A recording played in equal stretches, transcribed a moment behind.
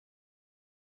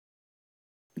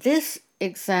This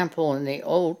example in the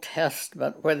Old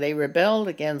Testament where they rebelled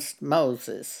against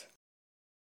Moses,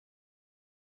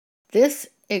 this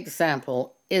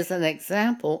example is an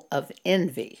example of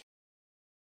envy.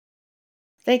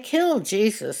 They killed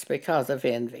Jesus because of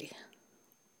envy.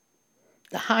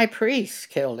 The high priest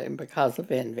killed him because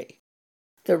of envy.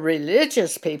 The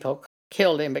religious people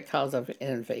killed him because of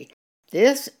envy.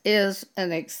 This is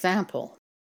an example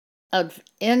of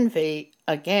envy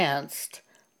against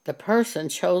the person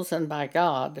chosen by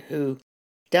God who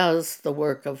does the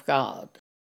work of God.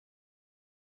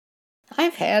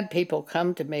 I've had people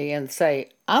come to me and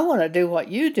say, I want to do what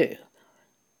you do.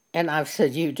 And I've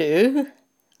said, you do?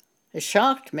 It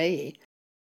shocked me.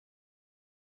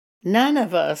 None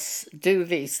of us do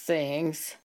these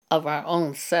things of our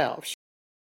own selves.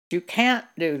 You can't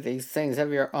do these things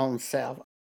of your own self.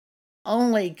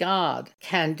 Only God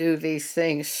can do these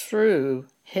things through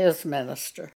His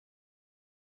minister.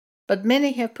 But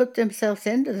many have put themselves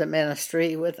into the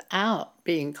ministry without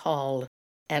being called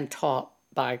and taught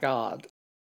by God.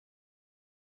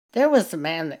 There was a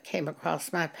man that came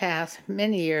across my path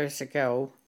many years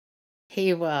ago.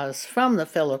 He was from the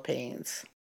Philippines.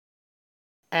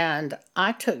 And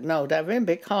I took note of him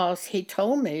because he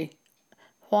told me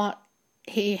what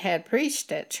he had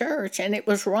preached at church, and it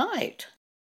was right.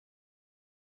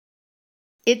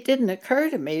 It didn't occur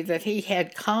to me that he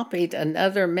had copied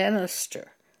another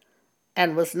minister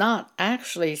and was not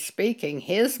actually speaking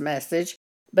his message,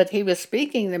 but he was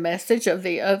speaking the message of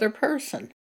the other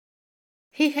person.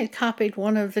 He had copied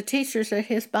one of the teachers at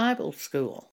his Bible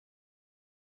school.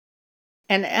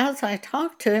 And as I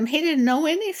talked to him, he didn't know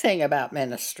anything about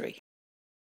ministry.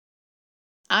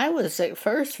 I was at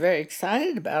first very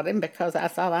excited about him because I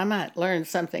thought I might learn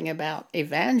something about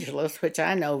evangelists, which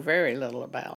I know very little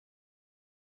about.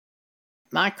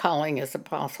 My calling is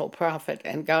apostle prophet,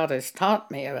 and God has taught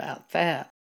me about that.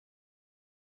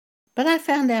 But I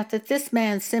found out that this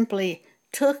man simply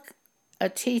took a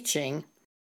teaching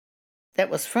that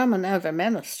was from another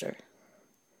minister,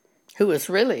 who was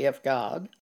really of God,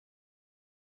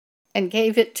 and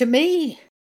gave it to me.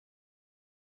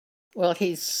 Well,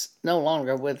 he's no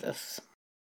longer with us.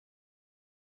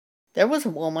 There was a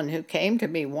woman who came to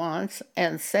me once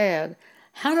and said,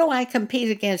 how do I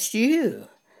compete against you?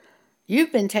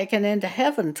 You've been taken into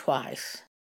heaven twice.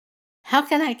 How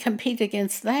can I compete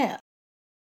against that?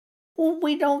 Well,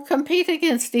 we don't compete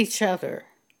against each other.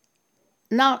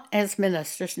 Not as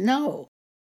ministers, no.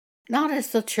 Not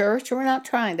as the church. We're not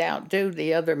trying to outdo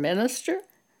the other minister.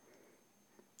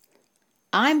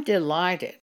 I'm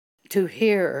delighted to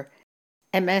hear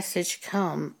a message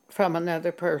come from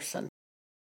another person.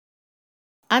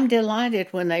 I'm delighted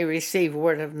when they receive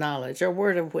word of knowledge or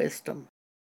word of wisdom.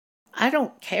 I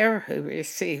don't care who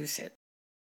receives it.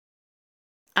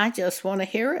 I just want to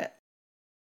hear it.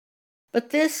 But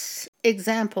this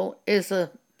example is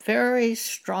a very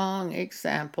strong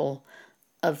example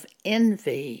of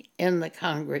envy in the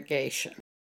congregation.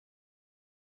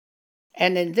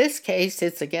 And in this case,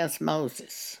 it's against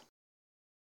Moses.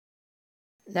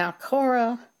 Now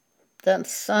Korah, the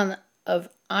son of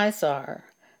Izhar,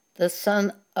 the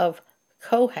son of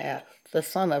Kohath, the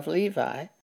son of Levi,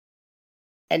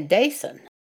 and Dathan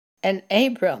and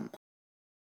Abiram,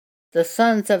 the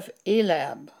sons of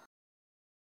Eliab,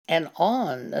 and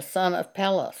On, the son of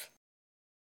Peleth,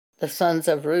 the sons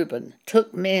of Reuben,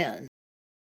 took men,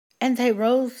 and they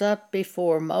rose up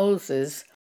before Moses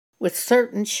with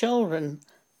certain children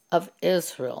of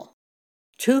Israel,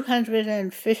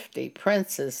 250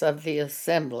 princes of the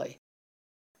assembly,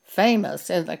 famous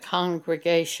in the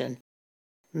congregation,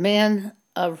 men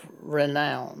of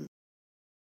renown.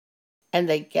 And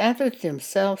they gathered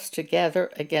themselves together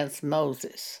against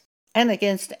Moses and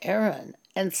against Aaron,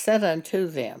 and said unto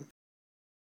them,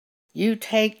 you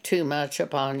take too much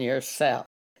upon yourself,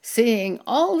 seeing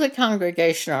all the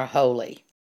congregation are holy.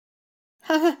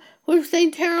 We've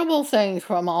seen terrible things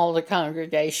from all the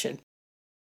congregation.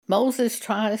 Moses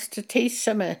tries to teach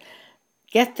them and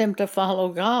get them to follow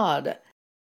God,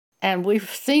 and we've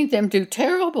seen them do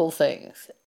terrible things.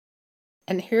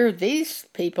 And here these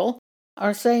people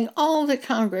are saying all the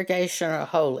congregation are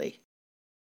holy,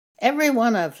 every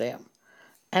one of them,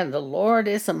 and the Lord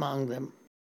is among them.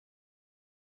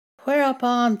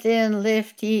 Whereupon then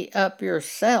lift ye up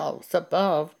yourselves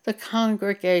above the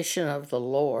congregation of the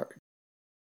Lord.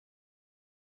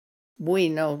 We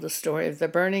know the story of the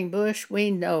burning bush.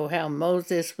 We know how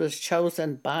Moses was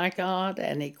chosen by God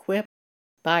and equipped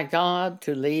by God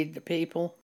to lead the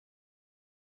people.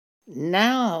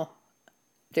 Now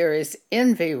there is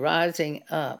envy rising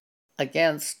up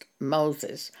against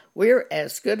Moses. We're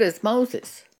as good as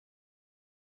Moses.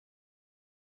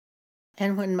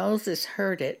 And when Moses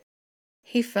heard it,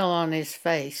 he fell on his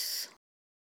face,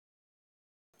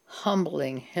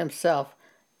 humbling himself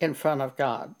in front of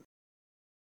God.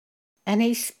 And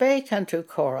he spake unto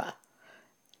Korah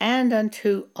and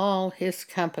unto all his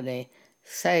company,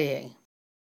 saying,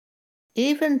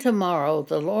 Even tomorrow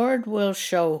the Lord will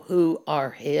show who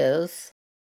are his,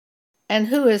 and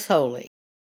who is holy,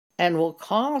 and will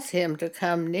cause him to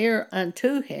come near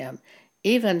unto him,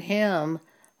 even him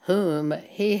whom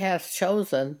he hath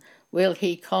chosen will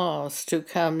he cause to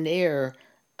come near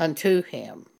unto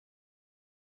him.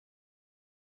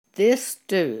 This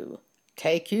do,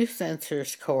 take you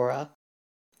censers, Korah,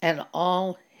 and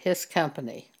all his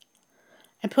company,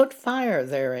 and put fire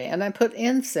therein, and put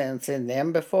incense in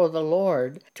them before the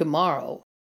Lord tomorrow.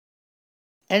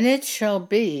 And it shall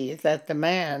be that the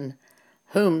man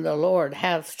whom the Lord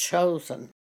hath chosen,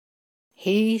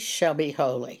 he shall be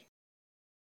holy.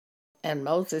 And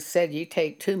Moses said, Ye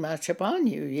take too much upon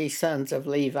you, ye sons of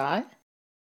Levi.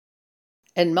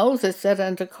 And Moses said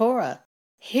unto Korah,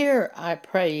 Hear, I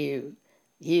pray you,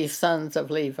 ye sons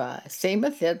of Levi,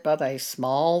 seemeth it but a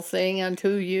small thing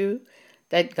unto you,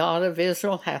 that God of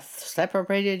Israel hath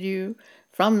separated you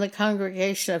from the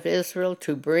congregation of Israel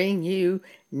to bring you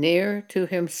near to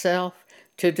himself,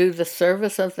 to do the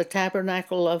service of the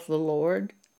tabernacle of the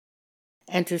Lord,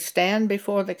 and to stand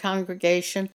before the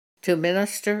congregation to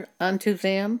minister unto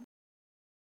them?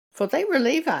 For they were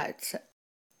Levites,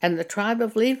 and the tribe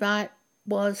of Levi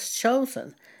was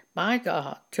chosen by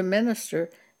God to minister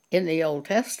in the Old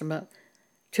Testament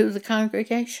to the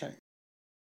congregation.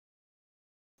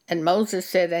 And Moses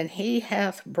said, And he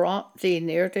hath brought thee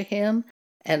near to him,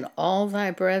 and all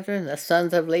thy brethren, the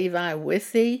sons of Levi,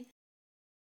 with thee?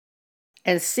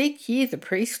 And seek ye the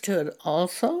priesthood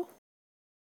also?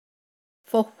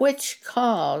 For which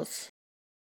cause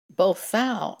both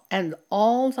thou and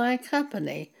all thy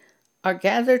company are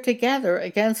gathered together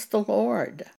against the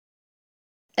Lord.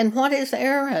 And what is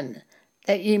Aaron,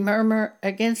 that ye murmur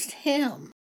against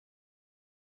him?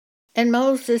 And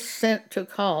Moses sent to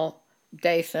call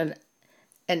Dathan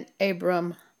and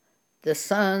Abiram, the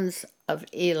sons of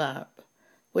Eliab,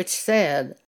 which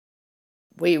said,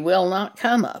 We will not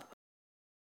come up.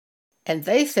 And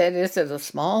they said, Is it a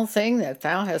small thing that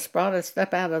thou hast brought us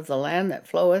up out of the land that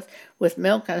floweth with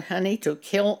milk and honey to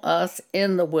kill us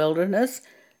in the wilderness,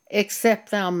 except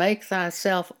thou make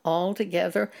thyself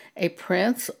altogether a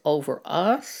prince over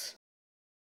us?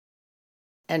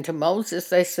 And to Moses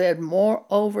they said,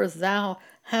 Moreover, thou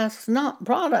hast not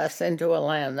brought us into a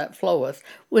land that floweth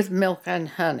with milk and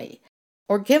honey,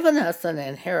 or given us an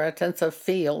inheritance of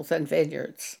fields and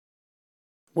vineyards.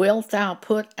 Wilt thou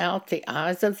put out the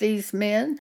eyes of these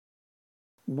men?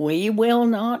 We will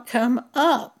not come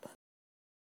up.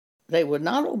 They would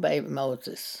not obey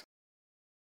Moses.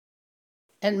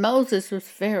 And Moses was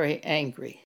very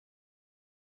angry,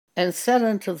 and said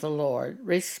unto the Lord,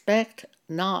 Respect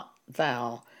not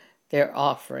thou their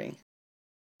offering.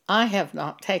 I have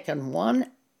not taken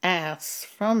one ass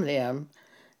from them,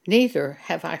 neither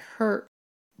have I hurt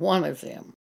one of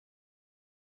them.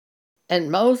 And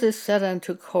Moses said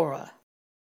unto Korah,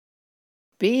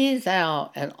 Be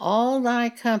thou and all thy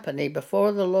company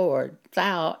before the Lord,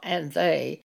 thou and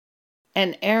they,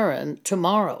 and Aaron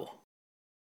tomorrow.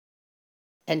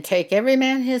 And take every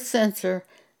man his censer,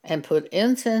 and put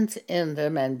incense in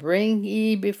them, and bring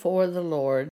ye before the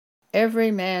Lord,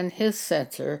 every man his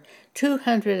censer,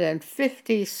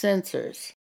 250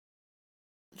 censers.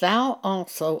 Thou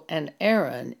also and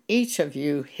Aaron, each of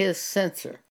you his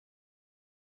censer.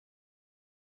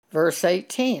 Verse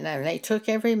 18, And they took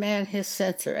every man his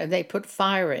censer, and they put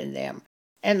fire in them,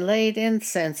 and laid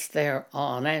incense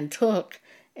thereon, and took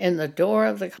in the door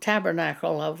of the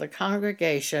tabernacle of the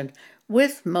congregation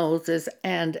with Moses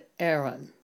and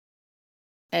Aaron.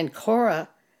 And Korah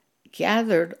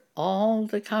gathered all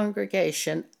the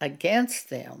congregation against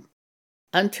them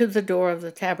unto the door of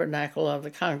the tabernacle of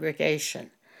the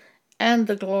congregation, and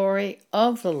the glory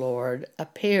of the Lord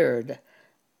appeared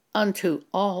unto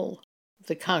all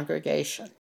the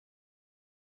congregation.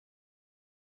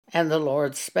 And the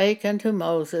Lord spake unto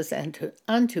Moses and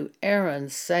unto Aaron,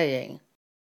 saying,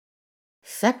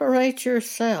 Separate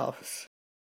yourselves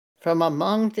from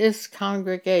among this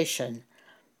congregation,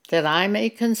 that I may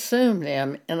consume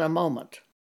them in a moment.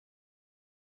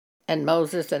 And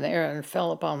Moses and Aaron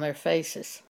fell upon their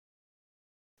faces,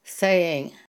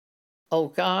 saying, O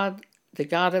God, the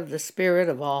God of the Spirit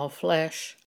of all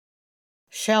flesh,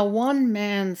 shall one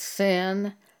man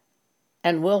sin,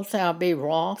 and wilt thou be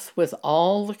wroth with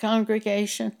all the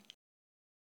congregation?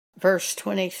 Verse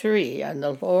 23, And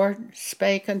the Lord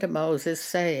spake unto Moses,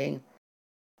 saying,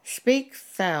 Speak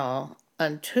thou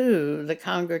unto the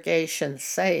congregation,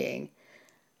 saying,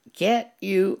 Get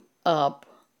you up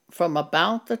from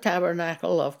about the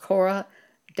tabernacle of Korah,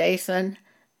 Dathan,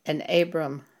 and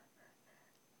Abiram.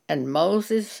 And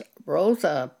Moses rose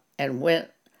up and went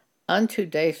unto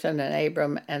Dathan and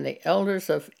Abiram, and the elders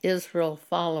of Israel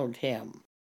followed him.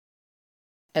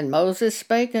 And Moses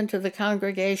spake unto the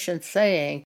congregation,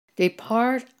 saying,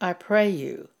 Depart, I pray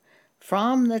you,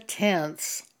 from the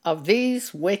tents of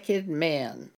these wicked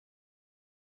men,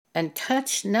 and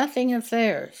touch nothing of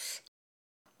theirs,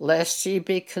 lest ye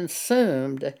be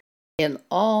consumed in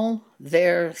all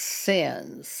their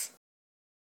sins.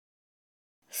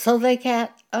 So they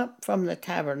got up from the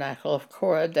tabernacle of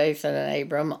Korah, Dathan, and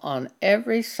Abiram on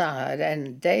every side,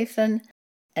 and Dathan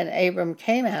and Abiram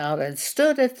came out and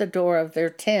stood at the door of their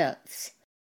tents,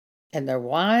 and their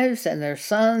wives and their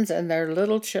sons and their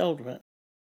little children.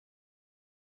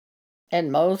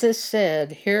 And Moses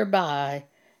said, Hereby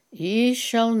ye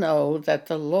shall know that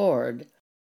the Lord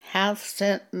hath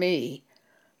sent me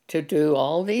to do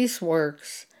all these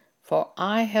works, for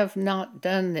I have not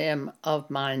done them of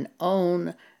mine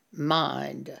own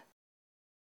mind.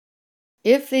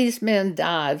 If these men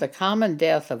die the common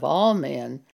death of all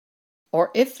men, or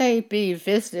if they be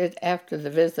visited after the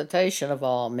visitation of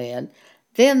all men,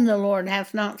 then the Lord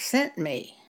hath not sent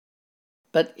me.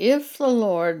 But if the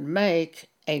Lord make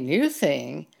a new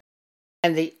thing,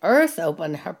 and the earth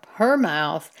open her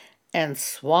mouth, and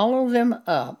swallow them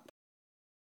up,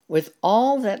 with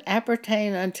all that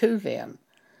appertain unto them,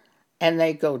 and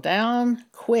they go down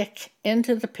quick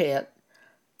into the pit,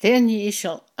 then ye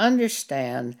shall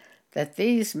understand that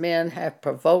these men have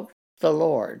provoked the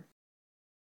Lord.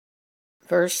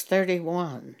 Verse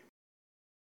 31.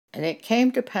 And it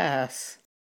came to pass,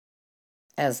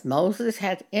 as Moses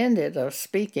had ended of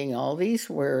speaking all these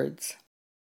words,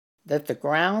 that the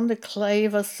ground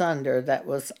clave asunder that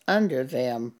was under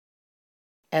them,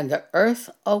 and the earth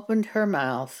opened her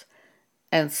mouth,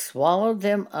 and swallowed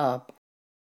them up,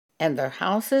 and their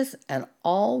houses, and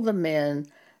all the men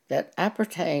that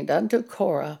appertained unto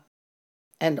Korah,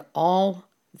 and all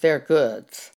their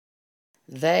goods.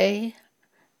 They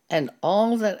and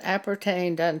all that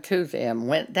appertained unto them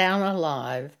went down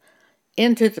alive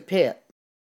into the pit,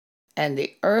 and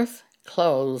the earth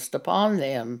closed upon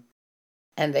them,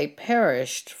 and they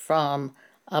perished from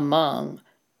among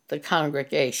the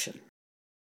congregation.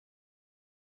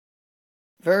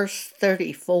 Verse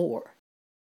 34.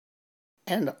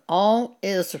 And all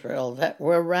Israel that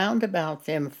were round about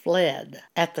them fled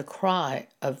at the cry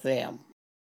of them.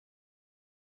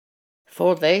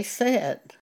 For they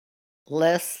said,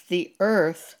 Lest the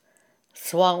earth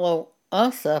swallow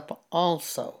us up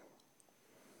also.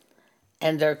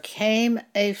 And there came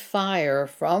a fire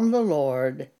from the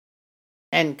Lord,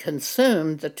 and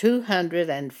consumed the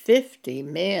 250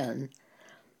 men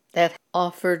that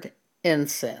offered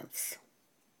incense.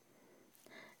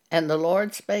 And the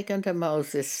Lord spake unto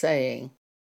Moses, saying,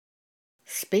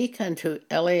 Speak unto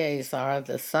Eleazar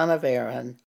the son of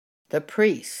Aaron, the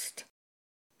priest,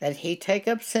 that he take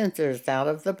up censers out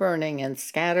of the burning, and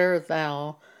scatter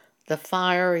thou the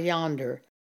fire yonder,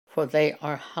 for they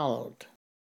are hallowed.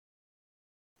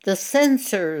 The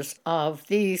censers of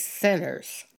these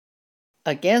sinners,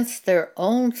 against their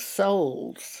own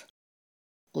souls,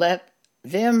 let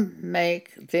them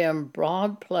make them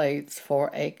broad plates for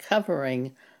a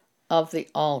covering of the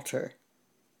altar.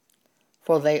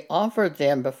 For they offered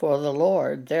them before the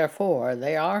Lord, therefore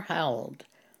they are hallowed,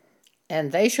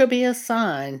 and they shall be a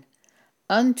sign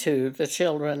unto the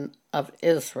children of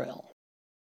Israel.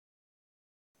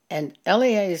 And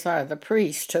Eleazar the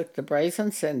priest took the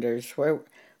brazen cinders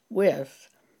wherewith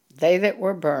they that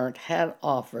were burnt had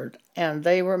offered, and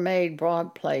they were made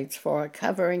broad plates for a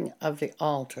covering of the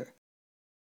altar,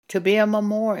 to be a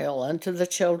memorial unto the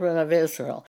children of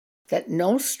Israel, that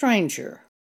no stranger,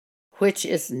 which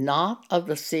is not of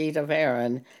the seed of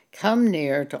Aaron, come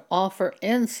near to offer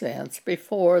incense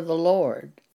before the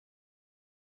Lord,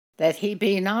 that he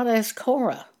be not as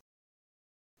Korah,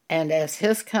 and as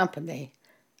his company,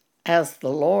 as the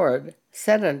Lord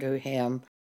said unto him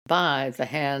by the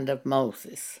hand of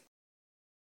Moses.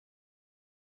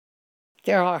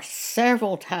 There are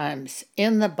several times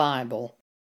in the Bible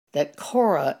that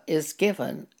Korah is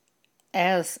given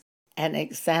as an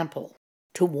example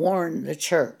to warn the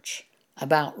church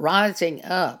about rising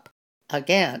up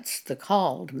against the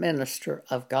called minister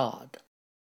of God.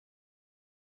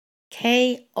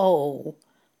 Korah,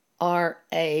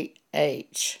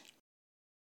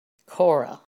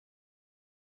 Korah.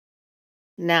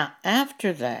 Now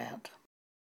after that,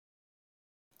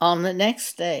 on the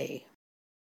next day,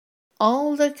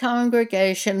 all the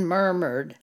congregation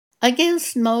murmured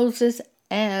against Moses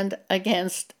and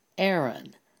against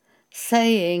Aaron,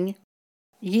 saying,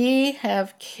 Ye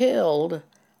have killed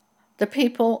the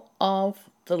people of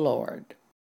the Lord.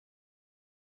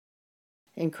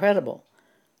 Incredible.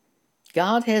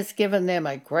 God has given them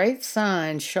a great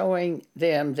sign showing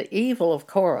them the evil of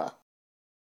Korah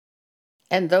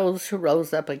and those who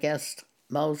rose up against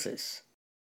Moses.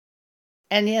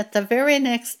 And yet the very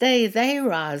next day they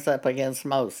rise up against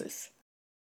Moses.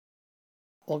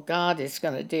 Well, God is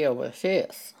going to deal with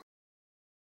this.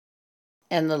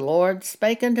 And the Lord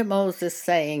spake unto Moses,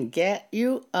 saying, Get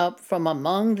you up from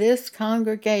among this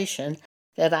congregation,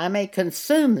 that I may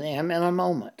consume them in a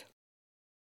moment.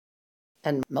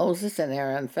 And Moses and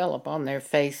Aaron fell upon their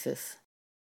faces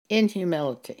in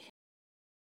humility.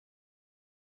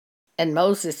 And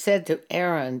Moses said to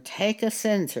Aaron, Take a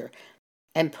censer,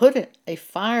 and put a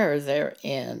fire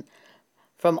therein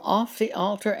from off the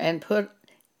altar, and put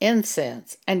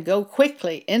incense, and go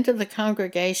quickly into the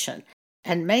congregation,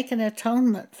 and make an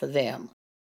atonement for them.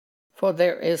 For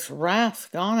there is wrath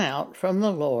gone out from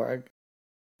the Lord,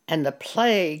 and the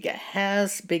plague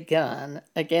has begun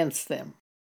against them.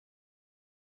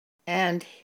 And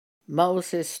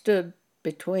Moses stood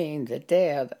between the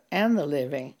dead and the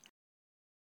living,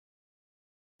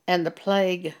 and the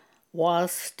plague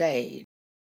was stayed.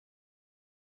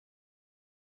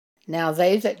 Now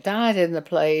they that died in the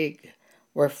plague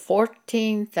were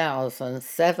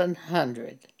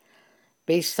 14,700,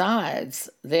 besides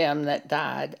them that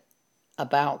died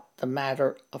about the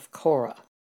matter of Korah.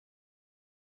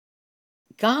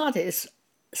 God is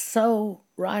so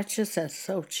righteous and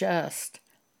so just.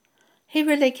 He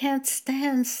really can't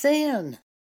stand sin.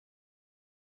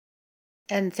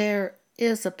 And there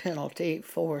is a penalty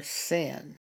for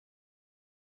sin.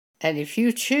 And if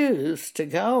you choose to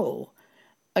go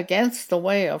against the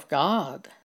way of God,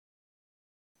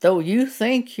 though you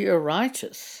think you're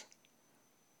righteous,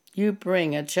 you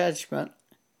bring a judgment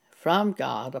from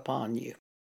God upon you.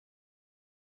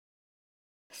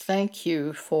 Thank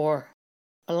you for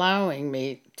allowing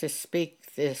me to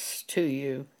speak this to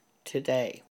you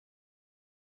today.